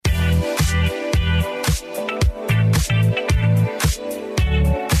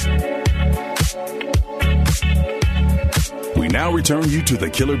now return you to the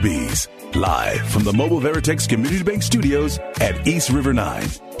Killer Bees, live from the Mobile Veritex Community Bank Studios at East River 9.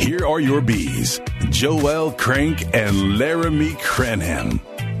 Here are your Bees, Joel Crank and Laramie Cranham.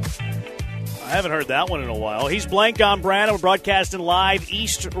 I haven't heard that one in a while. He's Blank on Brandon. We're broadcasting live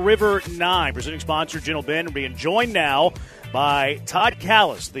East River 9. Presenting sponsor, General Ben. We're being joined now by Todd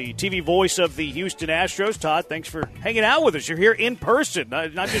Kalas, the TV voice of the Houston Astros. Todd, thanks for hanging out with us. You're here in person,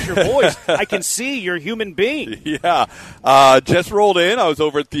 not just your voice. I can see you're a human being. Yeah. Just rolled in. I was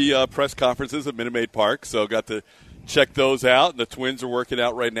over at the press conferences at Minute Maid Park, so got to check those out. The Twins are working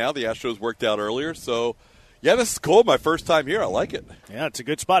out right now. The Astros worked out earlier, so yeah, this is cool. My first time here. I like it. Yeah, it's a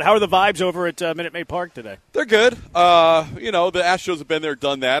good spot. How are the vibes over at Minute Maid Park today? They're good. The Astros have been there,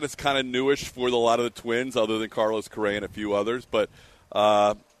 done that. It's kind of newish for a lot of the Twins, other than Carlos Correa and a few others. But,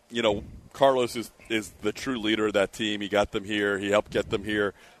 Carlos is the true leader of that team. He got them here. He helped get them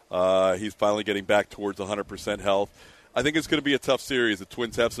here. He's finally getting back towards 100% health. I think it's going to be a tough series. The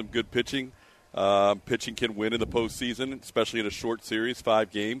Twins have some good pitching. Pitching can win in the postseason, especially in a short series,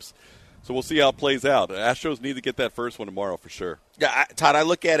 5 games. So we'll see how it plays out. The Astros need to get that first one tomorrow for sure. Yeah, Todd, I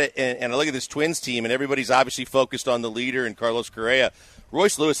look at it, and I look at this Twins team, and everybody's obviously focused on the leader and Carlos Correa.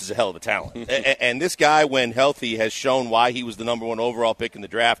 Royce Lewis is a hell of a talent. And this guy, when healthy, has shown why he was the number 1 overall pick in the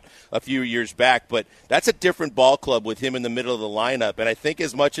draft a few years back. But that's a different ball club with him in the middle of the lineup. And I think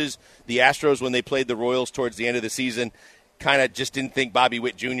as much as the Astros, when they played the Royals towards the end of the season, kind of just didn't think Bobby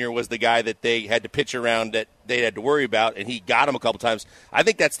Witt Jr. was the guy that they had to pitch around, that they had to worry about, and he got him a couple times. I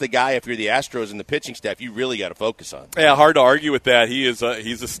think that's the guy, if you're the Astros and the pitching staff, you really got to focus on. Yeah, hard to argue with that. He's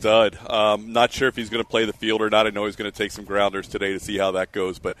a stud. Not sure if he's going to play the field or not. I know he's going to take some grounders today to see how that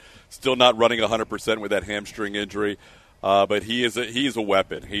goes, but still not running 100% with that hamstring injury. But he's a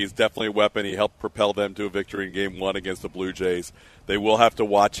weapon. He's definitely a weapon. He helped propel them to a victory in Game 1 against the Blue Jays. They will have to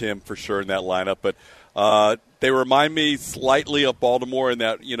watch him for sure in that lineup, but they remind me slightly of Baltimore in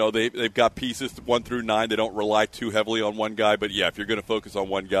that, they've got pieces 1 through 9. They don't rely too heavily on one guy. But, yeah, if you're going to focus on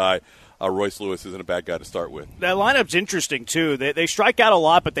one guy, Royce Lewis isn't a bad guy to start with. That lineup's interesting, too. They strike out a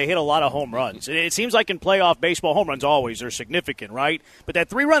lot, but they hit a lot of home runs. It seems like in playoff baseball, home runs always are significant, right? But that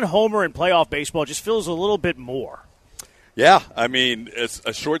 3-run homer in playoff baseball just feels a little bit more. Yeah, I mean, it's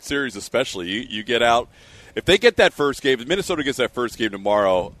a short series especially. You get out. If they get that first game, if Minnesota gets that first game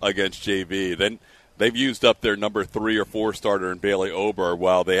tomorrow against JV, then – they've used up their number 3 or 4 starter in Bailey Ober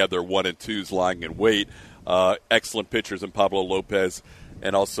while they have their 1 and 2s lying in wait. Excellent pitchers in Pablo Lopez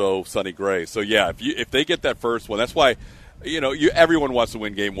and also Sonny Gray. So, yeah, if they get that first one, that's why, everyone wants to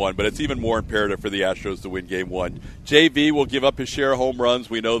win Game 1, but it's even more imperative for the Astros to win Game 1. JV will give up his share of home runs.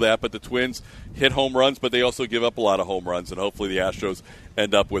 We know that, but the Twins hit home runs, but they also give up a lot of home runs, and hopefully the Astros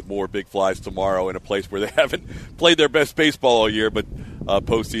end up with more big flies tomorrow in a place where they haven't played their best baseball all year, but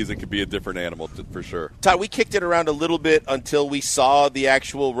postseason could be a different animal for sure. Todd, we kicked it around a little bit until we saw the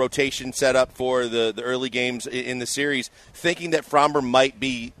actual rotation set up for the early games in the series, thinking that Fromber might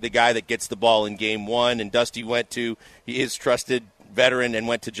be the guy that gets the ball in Game 1, and Dusty went to his trusted veteran and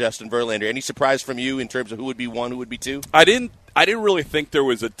went to Justin Verlander. Any surprise from you in terms of who would be 1, who would be 2? I didn't really think there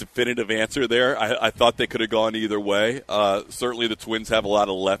was a definitive answer there. I thought they could have gone either way. Certainly the Twins have a lot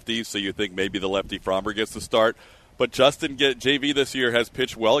of lefties, so you think maybe the lefty Fromber gets the start. But JV this year has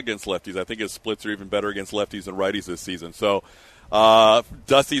pitched well against lefties. I think his splits are even better against lefties and righties this season. So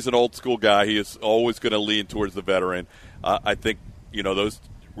Dusty's an old school guy. He is always going to lean towards the veteran. I think they're going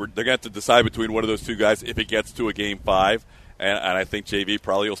to have to decide between one of those two guys if it gets to a Game 5. And I think JV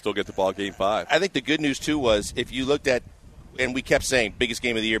probably will still get the ball Game 5. I think the good news, too, was if you looked at, and we kept saying biggest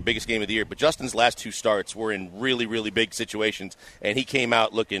game of the year, but Justin's last 2 starts were in really, really big situations, and he came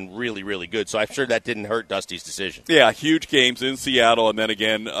out looking really, really good. So I'm sure that didn't hurt Dusty's decision. Yeah, huge games in Seattle, and then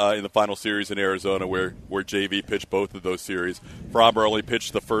again in the final series in Arizona where JV pitched both of those series. Fromber only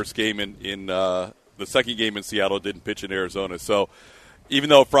pitched the first game in the second game in Seattle, didn't pitch in Arizona. So even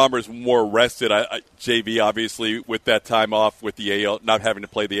though Fromber's more rested, JV obviously with that time off with the AL, not having to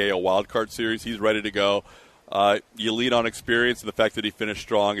play the AL wildcard series, he's ready to go. You lean on experience, and the fact that he finished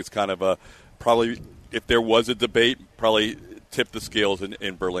strong is kind of probably, if there was a debate, probably tip the scales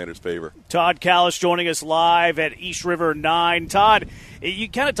in Verlander's favor. Todd Kalas joining us live at East River 9. Todd, you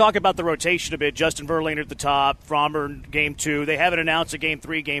kind of talk about the rotation a bit. Justin Verlander at the top, Fromber in Game 2. They haven't announced a Game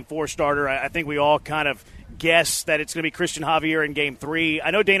 3, Game 4 starter. I think we all kind of guess that it's going to be Christian Javier in Game 3.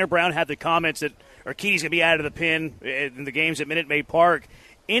 I know Dana Brown had the comments that Urquidy's going to be out of the pen in the games at Minute Maid Park.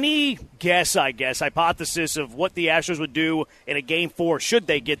 Any guess, hypothesis of what the Astros would do in a Game 4 should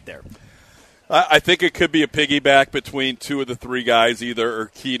they get there? I think it could be a piggyback between 2 of the 3 guys, either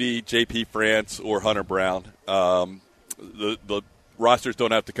Urquidy, J.P. France, or Hunter Brown. The rosters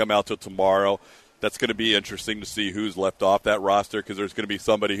don't have to come out till tomorrow. That's going to be interesting to see who's left off that roster, because there's going to be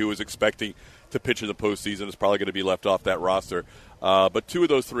somebody who is expecting to pitch in the postseason is probably going to be left off that roster. But 2 of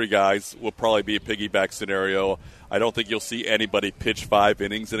those 3 guys will probably be a piggyback scenario. I don't think you'll see anybody pitch 5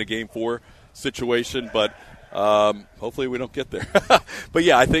 innings in a Game 4 situation, but hopefully we don't get there. But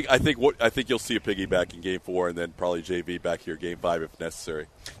yeah, I think you'll see a piggyback in Game 4, and then probably JV back here Game 5 if necessary.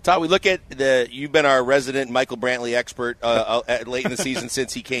 Todd, we look at you've been our resident Michael Brantley expert late in the season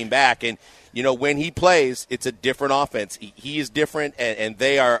since he came back, and when he plays, it's a different offense. He is different, and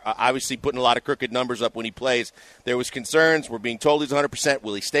they are obviously putting a lot of crooked numbers up when he plays. There was concerns. We're being told he's 100%.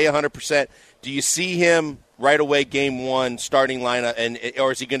 Will he stay 100%? Do you see him right away Game 1 starting lineup,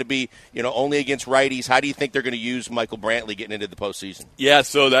 or is he going to be only against righties? How do you think they're going to use Michael Brantley getting into the postseason? Yeah,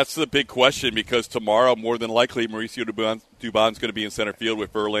 so that's the big question, because tomorrow, more than likely, Mauricio Dubon's going to be in center field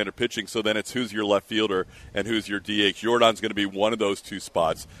with Verlander pitching, so then it's who's your left fielder and who's your DH. Jordan's going to be one of those 2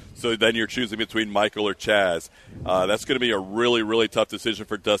 spots, so then you're choosing between Michael or Chaz. That's going to be a really, really tough decision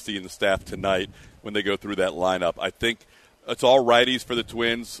for Dusty and the staff tonight when they go through that lineup. I think it's all righties for the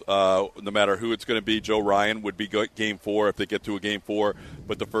Twins, no matter who it's going to be. Joe Ryan would be Game 4 if they get to a Game 4,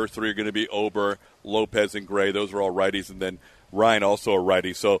 but the first 3 are going to be Ober, Lopez, and Gray. Those are all righties, and then Ryan also a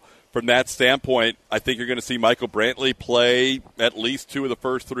righty. So from that standpoint, I think you're going to see Michael Brantley play at least 2 of the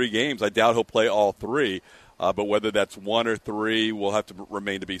first 3 games. I doubt he'll play all 3, but whether that's 1 or 3 will have to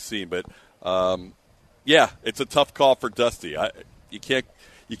remain to be seen. But, yeah, it's a tough call for Dusty. You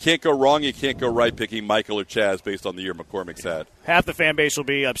can't go wrong. You can't go right picking Michael or Chaz based on the year McCormick's had. Half the fan base will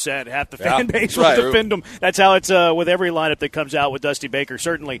be upset. Half the fan base will defend them. That's how it's with every lineup that comes out with Dusty Baker,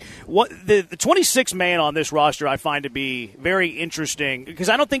 certainly. The 26 man on this roster I find to be very interesting, because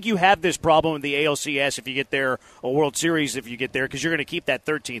I don't think you have this problem in the ALCS if you get there, or World Series if you get there, because you're going to keep that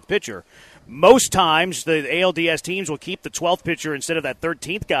 13th pitcher. Most times the ALDS teams will keep the 12th pitcher instead of that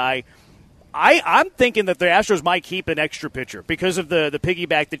 13th guy. I'm thinking that the Astros might keep an extra pitcher because of the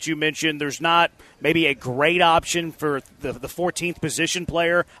piggyback that you mentioned. There's not maybe a great option for the 14th position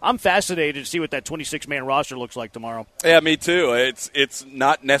player. I'm fascinated to see what that 26-man roster looks like tomorrow. Yeah, me too. It's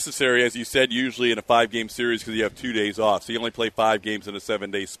not necessary, as you said, usually in a 5-game series because you have 2 days off. So you only play 5 games in a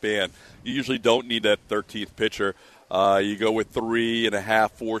 7-day span. You usually don't need that 13th pitcher. You go with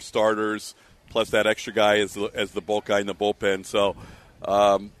 3.5, 4 starters, plus that extra guy as the bulk guy in the bullpen. So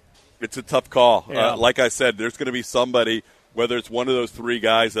it's a tough call. Yeah. Like I said, there's going to be somebody, whether it's one of those 3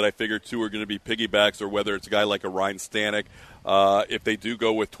 guys that I figured 2 are going to be piggybacks, or whether it's a guy like a Ryan Stanek. If they do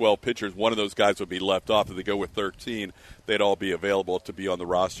go with 12 pitchers, one of those guys would be left off. If they go with 13, they'd all be available to be on the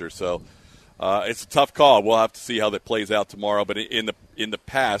roster. So it's a tough call. We'll have to see how that plays out tomorrow. But in the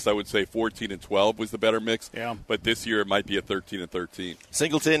past, I would say 14 and 12 was the better mix. Yeah. But this year it might be a 13 and 13.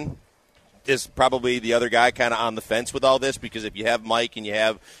 Singleton is probably the other guy kind of on the fence with all this, because if you have Mike and you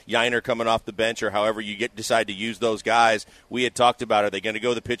have Yiner coming off the bench, or however you decide to use those guys, we had talked about, are they going to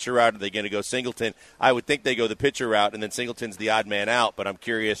go the pitcher route, or are they going to go Singleton? I would think they go the pitcher route, and then Singleton's the odd man out, but I'm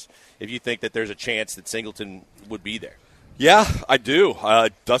curious if you think that there's a chance that Singleton would be there. Yeah, I do.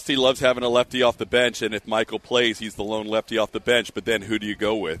 Dusty loves having a lefty off the bench, and if Michael plays, he's the lone lefty off the bench. But then who do you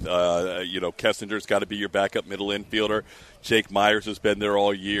go with? Kessinger's got to be your backup middle infielder. Jake Myers has been there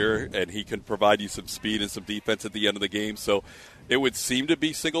all year, and he can provide you some speed and some defense at the end of the game. So it would seem to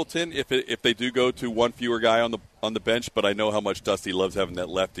be Singleton if they do go to one fewer guy on the bench. But I know how much Dusty loves having that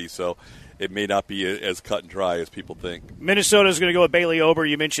lefty, so it may not be as cut and dry as people think. Minnesota's going to go with Bailey Ober.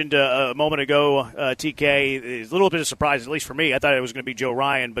 You mentioned a moment ago, TK. It's a little bit of a surprise, at least for me. I thought it was going to be Joe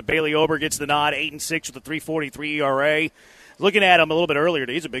Ryan, but Bailey Ober gets the nod, 8-6 with a 3.43 ERA. Looking at him a little bit earlier,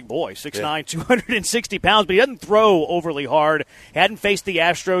 he's a big boy, 6'9", 260 pounds, but he doesn't throw overly hard. Hadn't faced the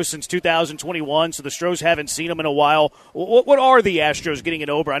Astros since 2021, so the Astros haven't seen him in a while. What are the Astros getting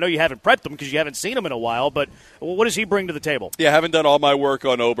in Ober? I know you haven't prepped them because you haven't seen him in a while, but what does he bring to the table? Yeah, I haven't done all my work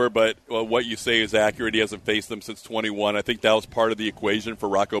on Ober, but what you say is accurate. He hasn't faced them since 21. I think that was part of the equation for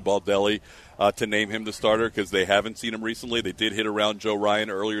Rocco Baldelli to name him the starter, because they haven't seen him recently. They did hit around Joe Ryan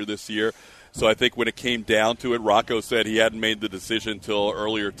earlier this year. So I think when it came down to it, Rocco said he hadn't made the decision until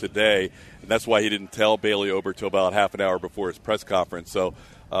earlier today, and that's why he didn't tell Bailey Ober till about half an hour before his press conference. So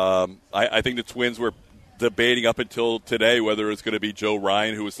I think the Twins were debating up until today whether it was going to be Joe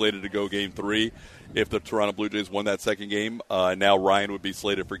Ryan, who was slated to go Game 3 if the Toronto Blue Jays won that second game. Now Ryan would be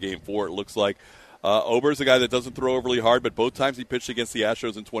slated for Game 4, it looks like. Ober's a guy that doesn't throw overly hard, but both times he pitched against the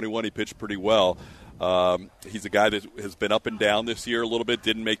Astros in 21, he pitched pretty well. He's a guy that has been up and down this year a little bit,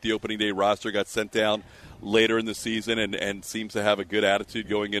 didn't make the opening day roster, got sent down later in the season, and seems to have a good attitude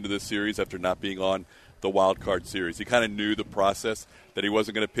going into this series after not being on the wild card series. He kind of knew the process, that he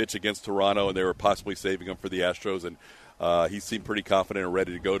wasn't going to pitch against Toronto, and they were possibly saving him for the Astros, and He seemed pretty confident and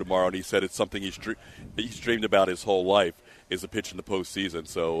ready to go tomorrow, and he said it's something he's dreamed about his whole life, is a pitch in the postseason.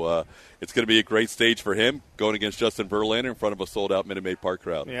 So it's going to be a great stage for him going against Justin Verlander in front of a sold-out Minute Maid Park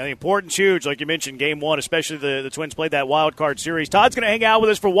crowd. Yeah, the importance huge, like you mentioned, Game 1, especially the Twins played that wild card series. Todd's going to hang out with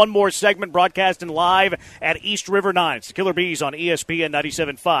us for one more segment, broadcasting live at East River 9. It's the Killer Bees on ESPN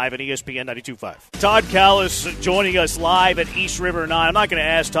 97.5 and ESPN 92.5. Todd Kalas joining us live at East River 9. I'm not going to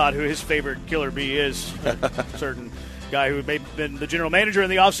ask Todd who his favorite Killer Bee is. Certain guy who may have been the general manager in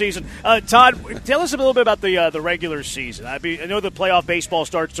the offseason. Todd, tell us a little bit about the regular season. I know the playoff baseball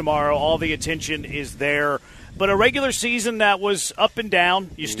starts tomorrow. All the attention is there. But a regular season that was up and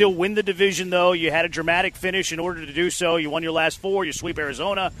down. You still win the division, though. You had a dramatic finish in order to do so. You won your last 4. You sweep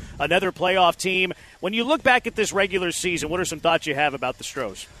Arizona, another playoff team. When you look back at this regular season, what are some thoughts you have about the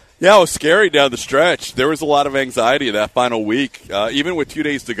Stros? Yeah, it was scary down the stretch. There was a lot of anxiety in that final week. Even with 2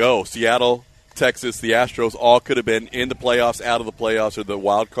 days to go, Seattle, Texas, the Astros all could have been in the playoffs, out of the playoffs, or the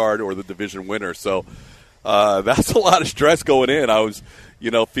wild card or the division winner. So that's a lot of stress going in. I was,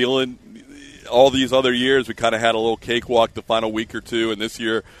 feeling all these other years we kind of had a little cakewalk the final week or two, and this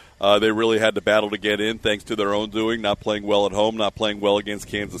year they really had to battle to get in thanks to their own doing, not playing well at home, not playing well against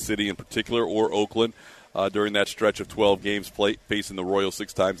Kansas City in particular or Oakland during that stretch of 12 games facing the Royals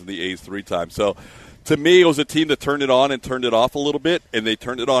 6 times and the A's 3 times. So to me, it was a team that turned it on and turned it off a little bit, and they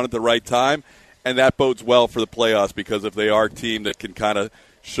turned it on at the right time. And that bodes well for the playoffs because if they are a team that can kind of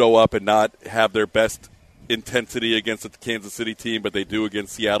show up and not have their best intensity against the Kansas City team, but they do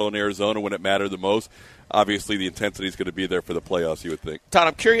against Seattle and Arizona when it mattered the most, obviously the intensity is going to be there for the playoffs, you would think. Todd,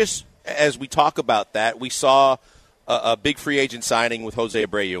 I'm curious, as we talk about that, we saw a big free agent signing with Jose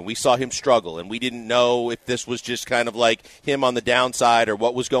Abreu, and we saw him struggle, and we didn't know if this was just kind of like him on the downside or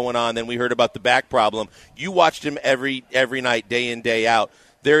what was going on. Then we heard about the back problem. You watched him every night, day in, day out.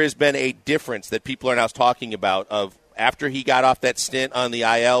 There has been a difference that people are now talking about of after he got off that stint on the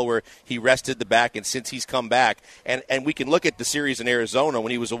IL where he rested the back and since he's come back. And we can look at the series in Arizona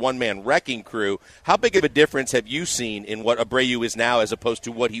when he was a one-man wrecking crew. How big of a difference have you seen in what Abreu is now as opposed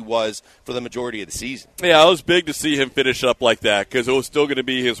to what he was for the majority of the season? Yeah, it was big to see him finish up like that because it was still going to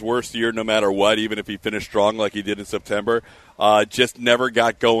be his worst year no matter what, even if he finished strong like he did in September. Just never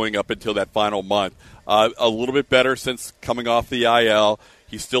got going up until that final month. A little bit better since coming off the IL.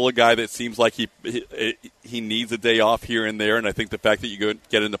 He's still a guy that seems like he needs a day off here and there, and I think the fact that you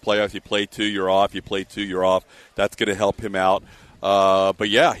get into playoffs, you play 2, you're off, you play 2, you're off, that's going to help him out. But,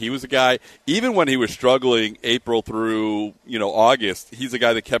 yeah, he was a guy, even when he was struggling April through, August, he's a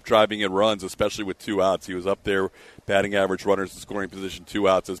guy that kept driving in runs, especially with 2 outs. He was up there, batting average, runners in scoring position, 2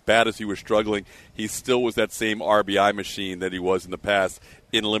 outs. As bad as he was struggling, he still was that same RBI machine that he was in the past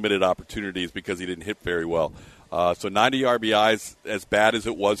in limited opportunities because he didn't hit very well. So 90 RBIs, as bad as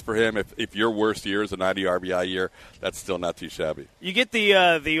it was for him, if your worst year is a 90 RBI year, that's still not too shabby. You get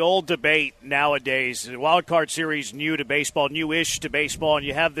the old debate nowadays, the wild card series new to baseball, new-ish to baseball, and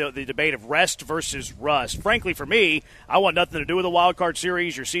you have the debate of rest versus rust. Frankly, for me, I want nothing to do with the wild card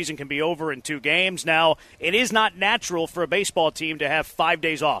series. Your season can be over in 2 games. Now, it is not natural for a baseball team to have 5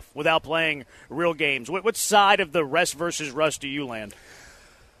 days off without playing real games. What side of the rest versus rust do you land?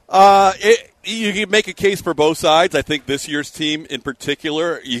 You can make a case for both sides. I think this year's team in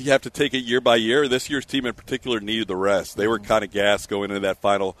particular, you have to take it year by year. This year's team in particular needed the rest. They were kind of gassed going into that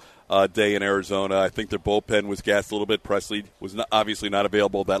final day in Arizona. I think their bullpen was gassed a little bit. Presley was obviously not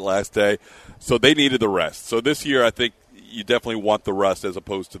available that last day. So they needed the rest. So this year I think you definitely want the rest as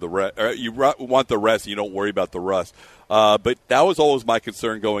opposed to the rest. You want the rest and you don't worry about the rust. But that was always my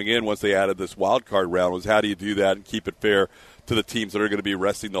concern going in once they added this wild card round was how do you do that and keep it fair to the teams that are going to be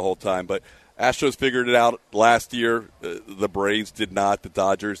resting the whole time. But Astros figured it out last year. The Braves did not. The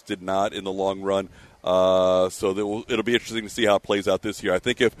Dodgers did not in the long run. So it'll be interesting to see how it plays out this year. I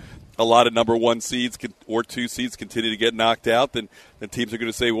think if a lot of number 1 seeds or 2 seeds continue to get knocked out, then teams are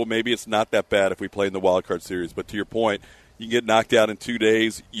going to say, well, maybe it's not that bad if we play in the wild card series. But to your point, you can get knocked out in 2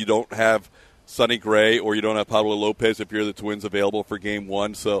 days. You don't have Sonny Gray or you don't have Pablo Lopez if you're the Twins available for Game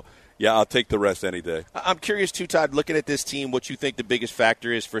 1. So, yeah, I'll take the rest any day. I'm curious, too, Todd, looking at this team, what you think the biggest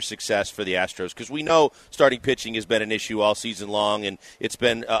factor is for success for the Astros. Because we know starting pitching has been an issue all season long, and it's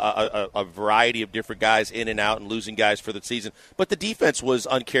been a variety of different guys in and out and losing guys for the season. But the defense was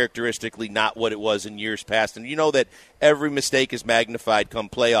uncharacteristically not what it was in years past. And you know that every mistake is magnified come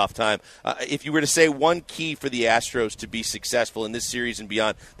playoff time. If you were to say one key for the Astros to be successful in this series and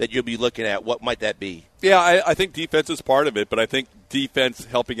beyond that you'll be looking at, what might that be? Yeah, I think defense is part of it, but I think defense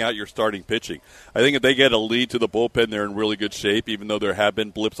helping out your starting pitching. I think if they get a lead to the bullpen, they're in really good shape, even though there have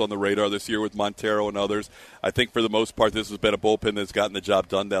been blips on the radar this year with Montero and others. I think for the most part, this has been a bullpen that's gotten the job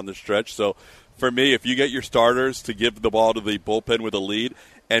done down the stretch. So for me, if you get your starters to give the ball to the bullpen with a lead,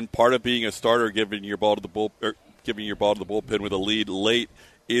 and part of being a starter, giving your ball to the bullpen with a lead late,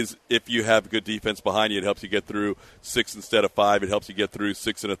 is if you have good defense behind you, it helps you get through 6 instead of 5. It helps you get through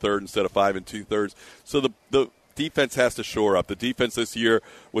 6 1/3 instead of 5 2/3. So the defense has to shore up. The defense this year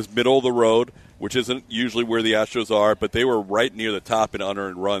was middle of the road, which isn't usually where the Astros are, but they were right near the top in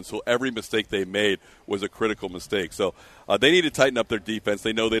unearned runs. So every mistake they made was a critical mistake. So they need to tighten up their defense.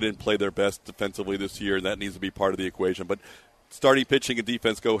 They know they didn't play their best defensively this year, and that needs to be part of the equation. But starting pitching and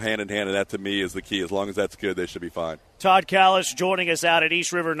defense go hand in hand, and that to me is the key. As long as that's good, they should be fine. Todd Kalas joining us out at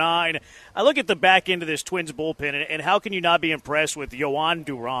East River 9. I look at the back end of this Twins bullpen, and how can you not be impressed with Yohan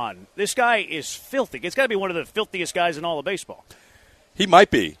Duran? This guy is filthy. It's got to be one of the filthiest guys in all of baseball. He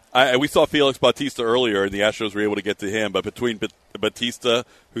might be. We saw Felix Bautista earlier, and the Astros were able to get to him. But between Bautista,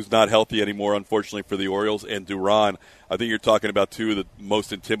 who's not healthy anymore, unfortunately, for the Orioles, and Duran, I think you're talking about two of the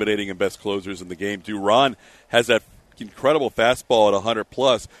most intimidating and best closers in the game. Duran has that incredible fastball at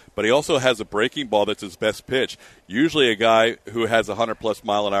 100+, but he also has a breaking ball that's his best pitch. Usually a guy who has a 100+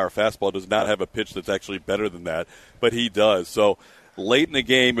 mile-an-hour fastball does not have a pitch that's actually better than that, but he does. So late in the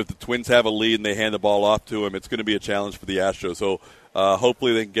game, if the Twins have a lead and they hand the ball off to him, it's going to be a challenge for the Astros. So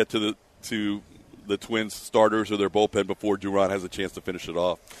hopefully they can get to the Twins starters or their bullpen before Duran has a chance to finish it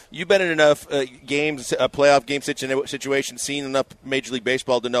off. You've been in enough games, playoff game situations, seen enough Major League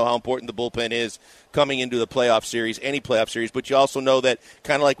Baseball to know how important the bullpen is coming into the playoff series, any playoff series. But you also know that,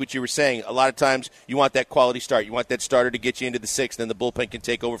 kind of like what you were saying, a lot of times you want that quality start. You want that starter to get you into the sixth, then the bullpen can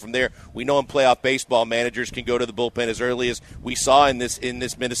take over from there. We know in playoff baseball, managers can go to the bullpen as early as we saw in this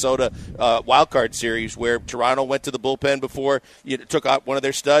Minnesota wild card series, where Toronto went to the bullpen before took out one of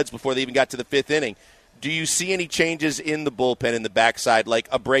their studs before they even got to the fifth inning. Do you see any changes in the bullpen in the backside, like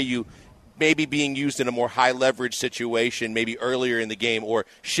Abreu maybe being used in a more high-leverage situation maybe earlier in the game, or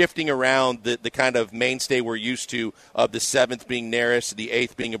shifting around the kind of mainstay we're used to of the seventh being Neris, the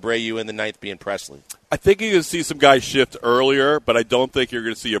eighth being Abreu, and the ninth being Presley? I think you're going to see some guys shift earlier, but I don't think you're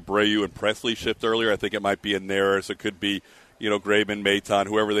going to see Abreu and Presley shift earlier. I think it might be a Neris. It could be Graveman, Maton,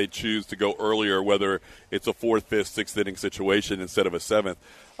 whoever they choose to go earlier, whether it's a fourth, fifth, sixth inning situation instead of a seventh.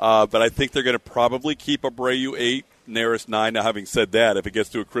 But I think they're going to probably keep Abreu 8, Neris 9. Now, having said that, if it gets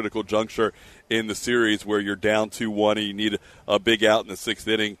to a critical juncture in the series where you're down 2-1 and you need a big out in the sixth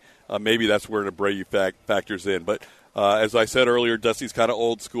inning, maybe that's where an Abreu factors in. But as I said earlier, Dusty's kind of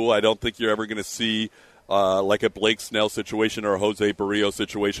old school. I don't think you're ever going to see like a Blake Snell situation or a Jose Barrios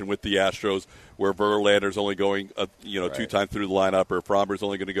situation with the Astros, where Verlander's only going, right, 2 times through the lineup, or Fromber's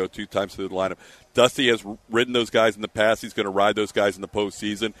only going to go 2 times through the lineup. Dusty has ridden those guys in the past. He's going to ride those guys in the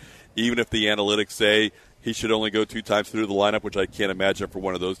postseason, even if the analytics say he should only go 2 times through the lineup, which I can't imagine for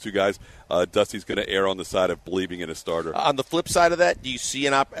one of those two guys. Dusty's going to err on the side of believing in a starter. On the flip side of that, do you see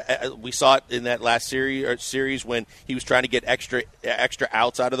we saw it in that last series when he was trying to get extra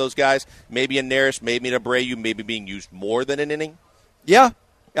outs out of those guys. Maybe a Neris, maybe an Abreu, maybe being used more than an inning? Yeah,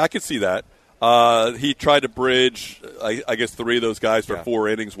 I could see that. He tried to bridge, I guess, 3 of those guys for 4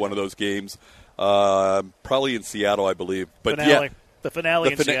 innings, one of those games. Probably in Seattle, I believe. But finale. The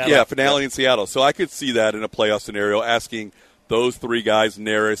finale in Seattle. Yeah, finale in Seattle. So I could see that in a playoff scenario, asking those 3 guys,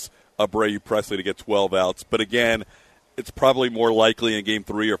 Neris, Abreu, Presley, to get 12 outs. But again, it's probably more likely in Game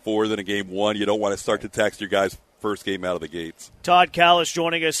 3 or 4 than in Game 1. You don't want to start to tax your guys first game out of the gates. Todd Kalas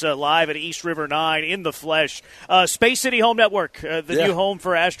joining us live at East River 9 in the flesh. Space City Home Network, the new home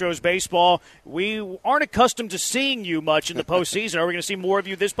for Astros baseball. We aren't accustomed to seeing you much in the postseason. Are we going to see more of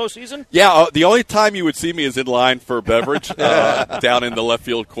you this postseason? Yeah, the only time you would see me is in line for a beverage down in the left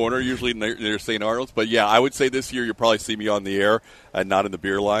field corner, usually near St. Arnold's. But, yeah, I would say this year you'll probably see me on the air and not in the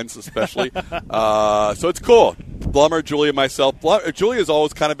beer lines especially. So it's cool. Blummer, Julia, myself. Julia's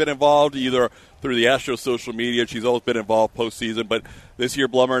always kind of been involved either through the Astros social media. She's always been involved postseason. But this year,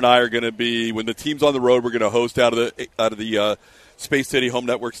 Blummer and I are going to be, when the team's on the road, we're going to host out of the Space City Home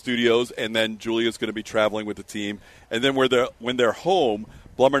Network studios, and then Julia's going to be traveling with the team. And then when they're home,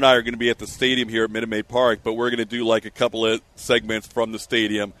 Blummer and I are going to be at the stadium here at Minute Maid Park, but we're going to do like a couple of segments from the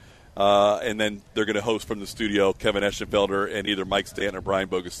stadium, and then they're going to host from the studio Kevin Eschenfelder and either Mike Stanton or Brian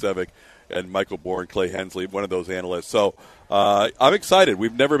Bogusevic and Michael Bourne, Clay Hensley, one of those analysts. So I'm excited.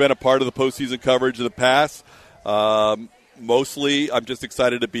 We've never been a part of the postseason coverage in the past. Mostly I'm just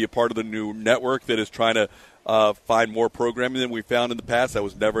excited to be a part of the new network that is trying to find more programming than we found in the past. That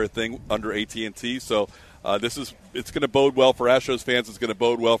was never a thing under AT&T. So it's going to bode well for Astros fans. It's going to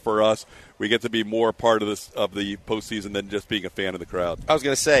bode well for us. We get to be more a part of the postseason than just being a fan of the crowd. I was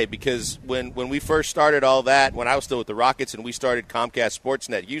going to say, because when we first started all that, when I was still with the Rockets and we started Comcast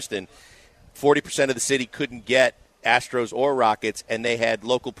Sportsnet Houston, 40% of the city couldn't get Astros or Rockets, and they had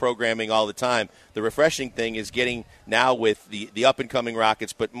local programming all the time. The refreshing thing is getting now with the up-and-coming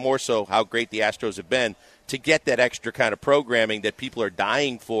Rockets, but more so how great the Astros have been, to get that extra kind of programming that people are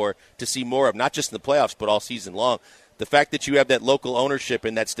dying for to see more of, not just in the playoffs, but all season long. The fact that you have that local ownership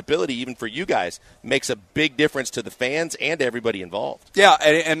and that stability, even for you guys, makes a big difference to the fans and to everybody involved. Yeah,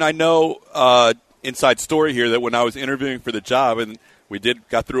 and I know inside story here that when I was interviewing for the job, and we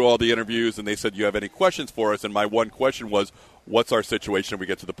got through all the interviews, and they said, "You have any questions for us?" And my one question was, "What's our situation if we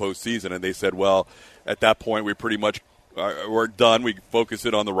get to the postseason?" And they said, "Well, at that point, we pretty much we're done. We focus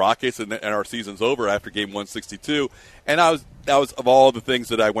it on the Rockets, and our season's over after Game 162." And that was of all the things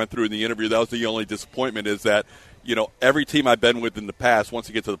that I went through in the interview, that was the only disappointment, is that, you know, every team I've been with in the past, once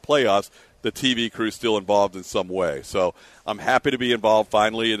you get to the playoffs, the TV crew is still involved in some way. So I'm happy to be involved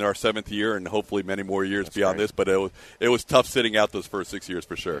finally in our 7th year, and hopefully many more years beyond this. But it was tough sitting out those first 6 years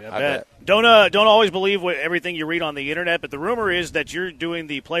for sure. Yeah, I bet. Don't always believe everything you read on the internet, but the rumor is that you're doing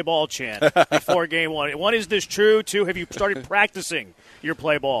the play ball chant before Game 1. One, is this true? 2, have you started practicing your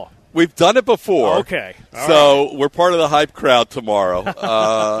play ball? We've done it before. Okay. We're part of the hype crowd tomorrow.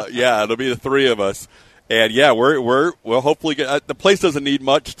 Yeah, it'll be the 3 of us. And, yeah, we'll hopefully get the place doesn't need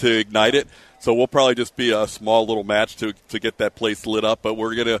much to ignite it, so we'll probably just be a small little match to get that place lit up. But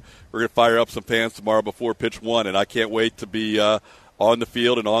we're gonna fire up some fans tomorrow before pitch 1, and I can't wait to be on the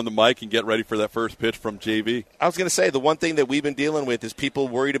field and on the mic and get ready for that first pitch from JV. I was going to say, the one thing that we've been dealing with is people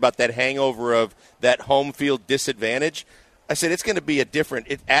worried about that hangover of that home field disadvantage. I said it's going to be a different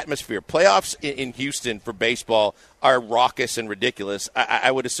atmosphere. Playoffs in Houston for baseball are raucous and ridiculous. I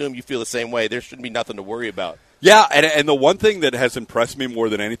would assume you feel the same way. There shouldn't be nothing to worry about. Yeah, and the one thing that has impressed me more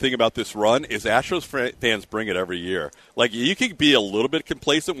than anything about this run is Astros fans bring it every year. Like, you can be a little bit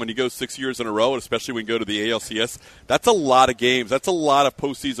complacent when you go 6 years in a row, and especially when you go to the ALCS. That's a lot of games. That's a lot of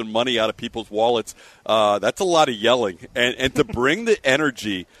postseason money out of people's wallets. That's a lot of yelling. And to bring the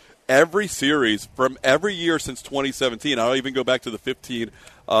energy every series from every year since 2017, I'll even go back to the 15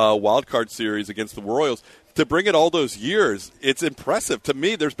 wild card series against the Royals, to bring it all those years, it's impressive. To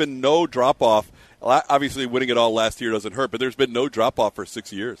me, there's been no drop-off. Obviously, winning it all last year doesn't hurt, but there's been no drop-off for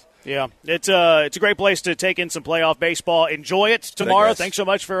 6 years. Yeah, it's a great place to take in some playoff baseball. Enjoy it tomorrow. Thanks so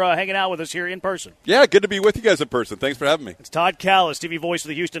much for hanging out with us here in person. Yeah, good to be with you guys in person. Thanks for having me. It's Todd Kalas, TV voice of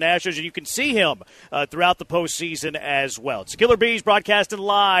the Houston Astros, and you can see him throughout the postseason as well. It's Killer Bees broadcasting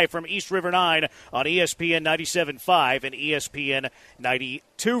live from East River 9 on ESPN 97.5 and ESPN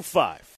 92.5.